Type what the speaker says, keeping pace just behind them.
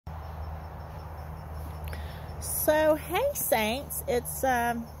So, hey Saints, it's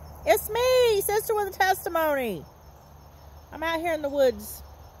me, sister with a testimony. I'm out here in the woods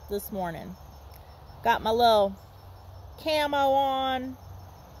this morning. Got my little camo on.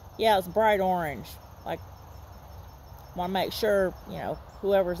 Yeah, it's bright orange. Like, want to make sure, you know,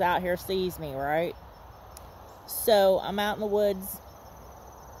 whoever's out here sees me, right? So, I'm out in the woods.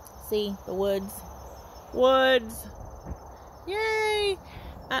 See, the woods. Woods. Yay!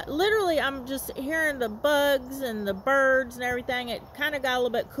 Literally, I'm just hearing the bugs and the birds and everything. It kind of got a little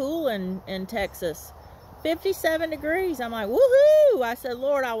bit cool in Texas. 57 degrees. I'm like, woohoo! I said,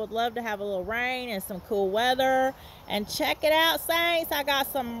 Lord, I would love to have a little rain and some cool weather. And check it out, Saints. I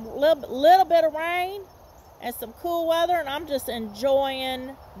got some little bit of rain and some cool weather. And I'm just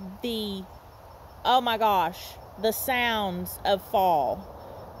enjoying the, oh my gosh, the sounds of fall.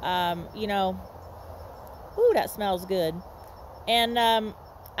 You know, ooh, that smells good. And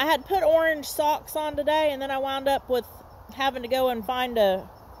I had put orange socks on today, and then I wound up with having to go and find a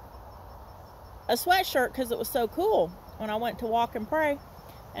sweatshirt because it was so cool when I went to walk and pray.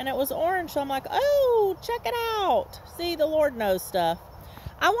 And it was orange, so I'm like, oh, check it out. See, the Lord knows stuff.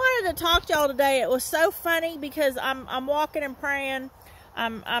 I wanted to talk to y'all today. It was so funny because I'm walking and praying.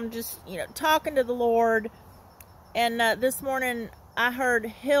 I'm just, you know, talking to the Lord. And this morning I heard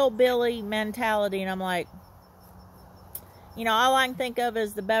hillbilly mentality, and I'm like, you know, all I can think of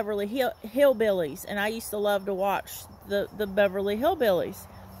is the Beverly Hillbillies. And I used to love to watch the Beverly Hillbillies.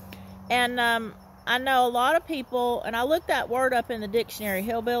 And I know a lot of people, and I looked that word up in the dictionary,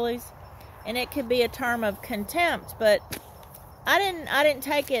 hillbillies, and it could be a term of contempt, but I didn't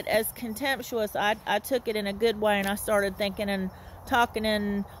take it as contemptuous. I took it in a good way, and I started thinking and talking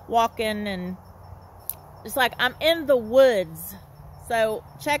and walking, and it's like I'm in the woods. So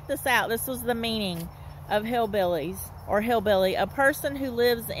check this out. This was the meaning of hillbillies or hillbilly, a person who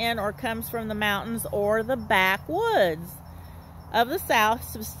lives in or comes from the mountains or the backwoods of the South,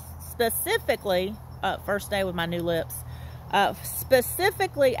 specifically, first day with my new lips,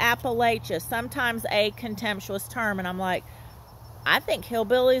 specifically Appalachia, sometimes a contemptuous term. And I'm like, I think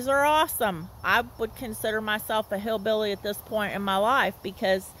hillbillies are awesome. I would consider myself a hillbilly at this point in my life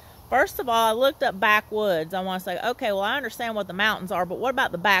because, first of all, I looked up backwoods. I want to say, okay, well, I understand what the mountains are, but what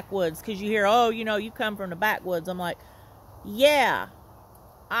about the backwoods? Because you hear, oh, you know, you come from the backwoods. I'm like, yeah,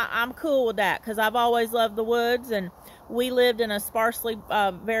 I'm cool with that because I've always loved the woods. And we lived in a sparsely,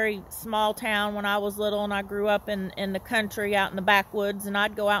 very small town when I was little, and I grew up in the country out in the backwoods, and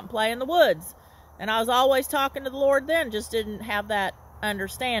I'd go out and play in the woods. And I was always talking to the Lord then, just didn't have that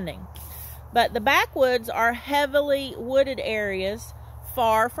understanding. But the backwoods are heavily wooded areas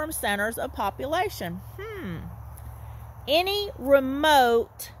far from centers of population. Any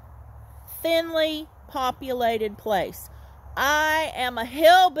remote, thinly populated place. I am a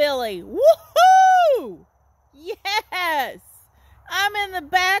hillbilly. Woohoo! Yes! I'm in the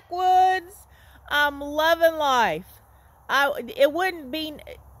backwoods. I'm loving life. It wouldn't be,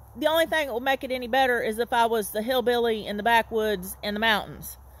 the only thing that would make it any better is if I was the hillbilly in the backwoods in the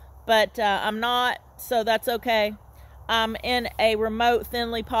mountains. But I'm not, so that's okay. I'm in a remote,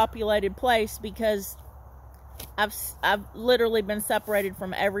 thinly populated place because I've literally been separated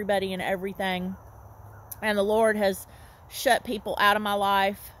from everybody and everything. And the Lord has shut people out of my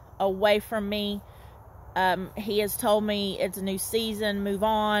life, away from me. He has told me it's a new season, move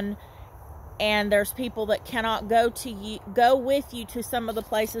on. And there's people that cannot go with you to some of the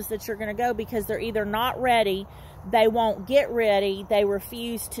places that you're going to go because they're either not ready, they won't get ready, they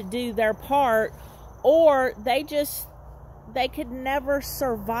refuse to do their part, or they could never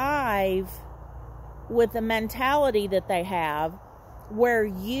survive with the mentality that they have where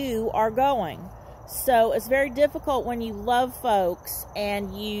you are going. So it's very difficult when you love folks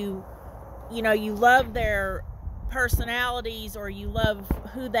and you love their personalities, or you love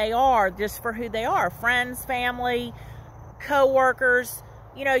who they are just for who they are. Friends, family, co-workers,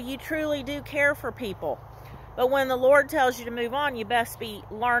 you know, you truly do care for people. But when the Lord tells you to move on, you best be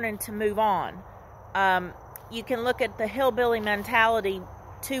learning to move on. You can look at the hillbilly mentality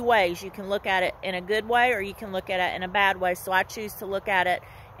two ways. You can look at it in a good way, or you can look at it in a bad way. So I choose to look at it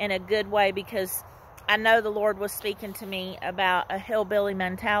in a good way because I know the Lord was speaking to me about a hillbilly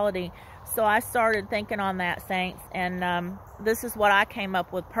mentality. So I started thinking on that, Saints, and this is what I came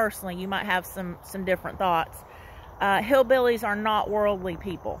up with personally. You might have some different thoughts. Hillbillies are not worldly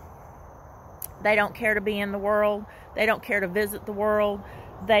people. They don't care to be in the world. They don't care to visit the world.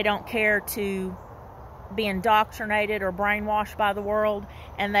 They don't care to be indoctrinated or brainwashed by the world,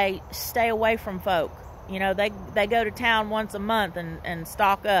 and they stay away from folk. You know, they go to town once a month and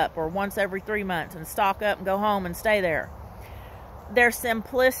stock up, or once every 3 months and stock up and go home and stay there. They're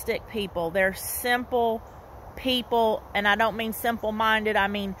simplistic people. They're simple people, and I don't mean simple-minded, I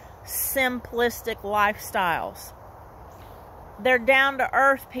mean simplistic lifestyles. They're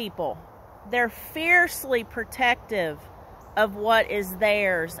down-to-earth people. They're fiercely protective of what is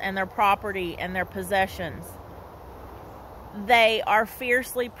theirs and their property and their possessions. They are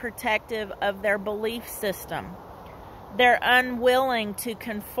fiercely protective of their belief system. They're unwilling to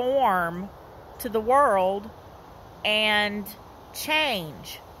conform to the world and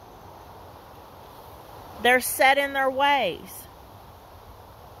change. They're set in their ways.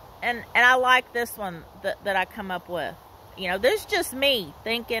 And I like this one that I come up with. You know, this is just me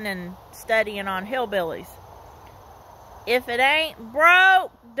thinking and studying on hillbillies. If it ain't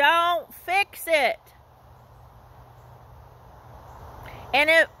broke, don't fix it. And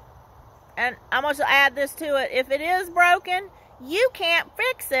I'm going to add this to it. If it is broken, you can't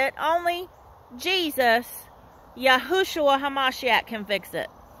fix it. Only Jesus, Yahushua HaMashiach, can fix it.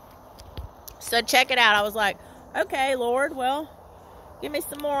 So check it out. I was like, okay, Lord, well, give me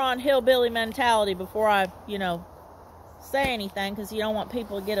some more on hillbilly mentality before I, say anything, because you don't want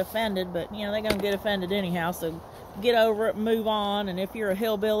people to get offended. But, they're going to get offended anyhow. So get over it, move on. And if you're a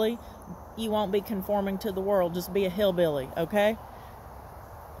hillbilly, you won't be conforming to the world. Just be a hillbilly, okay?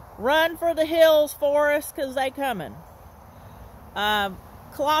 Run for the hills, Forrest, because they coming.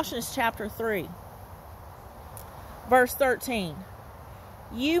 Colossians chapter 3, verse 13.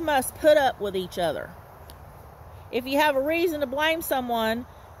 You must put up with each other. If you have a reason to blame someone,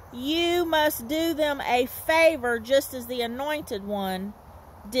 you must do them a favor just as the Anointed One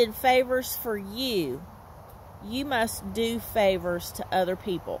did favors for you. You must do favors to other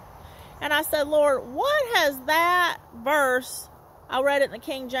people. And I said, Lord, what has that verse... I read it in the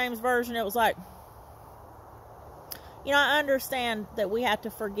King James Version. It was like, I understand that we have to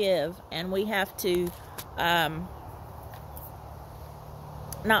forgive and we have to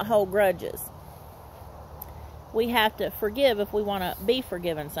not hold grudges. We have to forgive if we want to be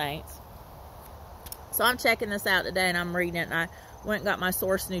forgiven, saints. So I'm checking this out today and I'm reading it. And I went and got my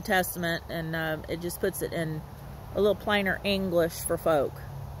Source New Testament, and it just puts it in a little plainer English for folk.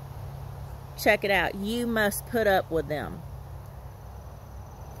 Check it out. You must put up with them.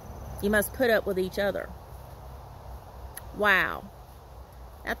 You must put up with each other. Wow.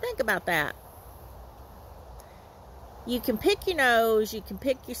 Now think about that. You can pick your nose, you can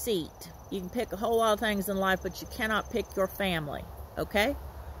pick your seat, you can pick a whole lot of things in life, but you cannot pick your family, okay?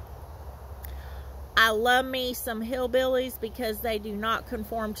 I love me some hillbillies because they do not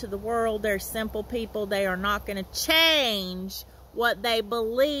conform to the world. They're simple people. They are not going to change what they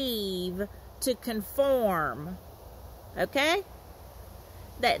believe to conform, okay?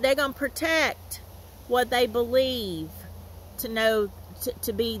 They're going to protect what they believe to know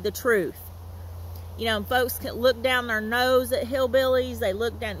to be the truth. Folks can look down their nose at hillbillies. They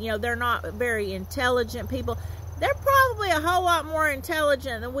look down, they're not very intelligent people. They're probably a whole lot more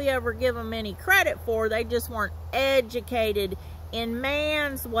intelligent than we ever give them any credit for. They just weren't educated in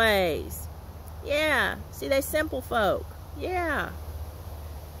man's ways. Yeah. See, they simple folk. Yeah.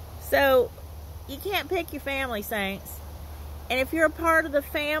 So, you can't pick your family, saints. And if you're a part of the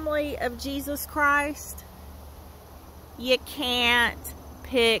family of Jesus Christ, you can't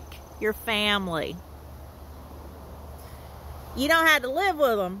pick your family. You don't have to live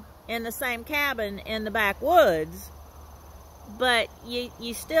with them in the same cabin in the backwoods, but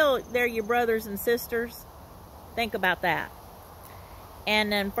you still, they're your brothers and sisters. Think about that.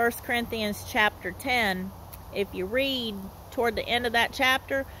 And in 1 Corinthians chapter 10, if you read toward the end of that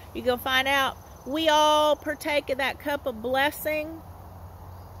chapter, you're going to find out we all partake of that cup of blessing,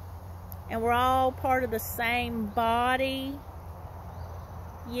 and we're all part of the same body.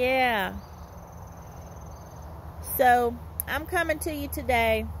 Yeah. So, I'm coming to you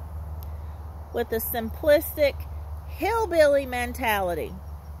today with a simplistic hillbilly mentality.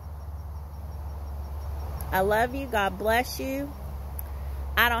 I love you. God bless you.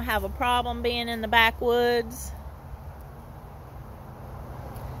 I don't have a problem being in the backwoods.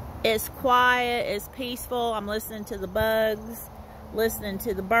 It's quiet, it's peaceful. I'm listening to the bugs, listening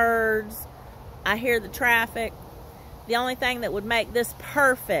to the birds. I hear the traffic. The only thing that would make this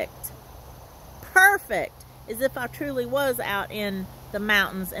perfect, is if I truly was out in the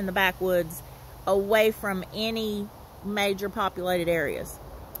mountains and the backwoods, away from any major populated areas.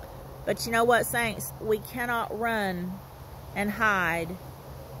 But you know what, saints? We cannot run and hide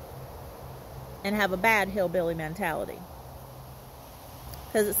and have a bad hillbilly mentality.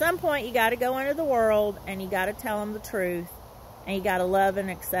 Because at some point, you got to go into the world, and you got to tell them the truth, and you got to love and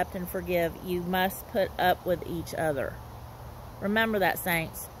accept and forgive. You must put up with each other. Remember that,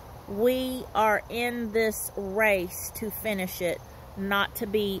 saints. We are in this race to finish it, not to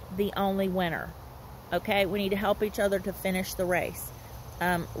be the only winner. Okay, we need to help each other to finish the race.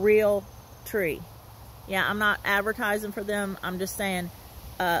 Real tree. Yeah, I'm not advertising for them. I'm just saying,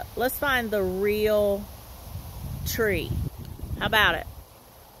 let's find the real tree. How about it?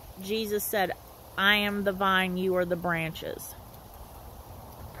 Jesus said, I am the vine, you are the branches.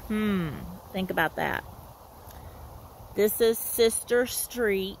 Think about that. This is Sister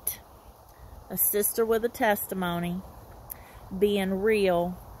Street, a sister with a testimony, being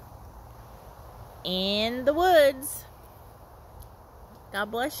real in the woods.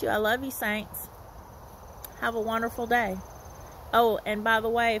 God bless you. I love you, saints. Have a wonderful day. Oh, and by the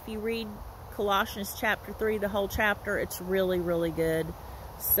way, if you read Colossians chapter 3, the whole chapter, it's really, really good.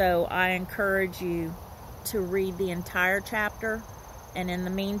 So I encourage you to read the entire chapter. And in the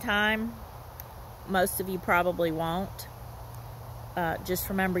meantime, most of you probably won't. Just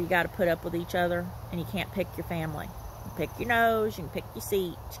remember, you got to put up with each other, and you can't pick your family. You pick your nose, you can pick your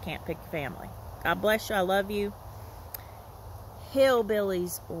seat, you can't pick your family. God bless you. I love you.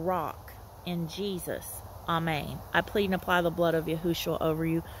 Hillbillies rock in Jesus. Amen. I plead and apply the blood of Yahushua over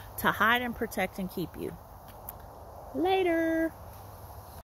you to hide and protect and keep you. Later.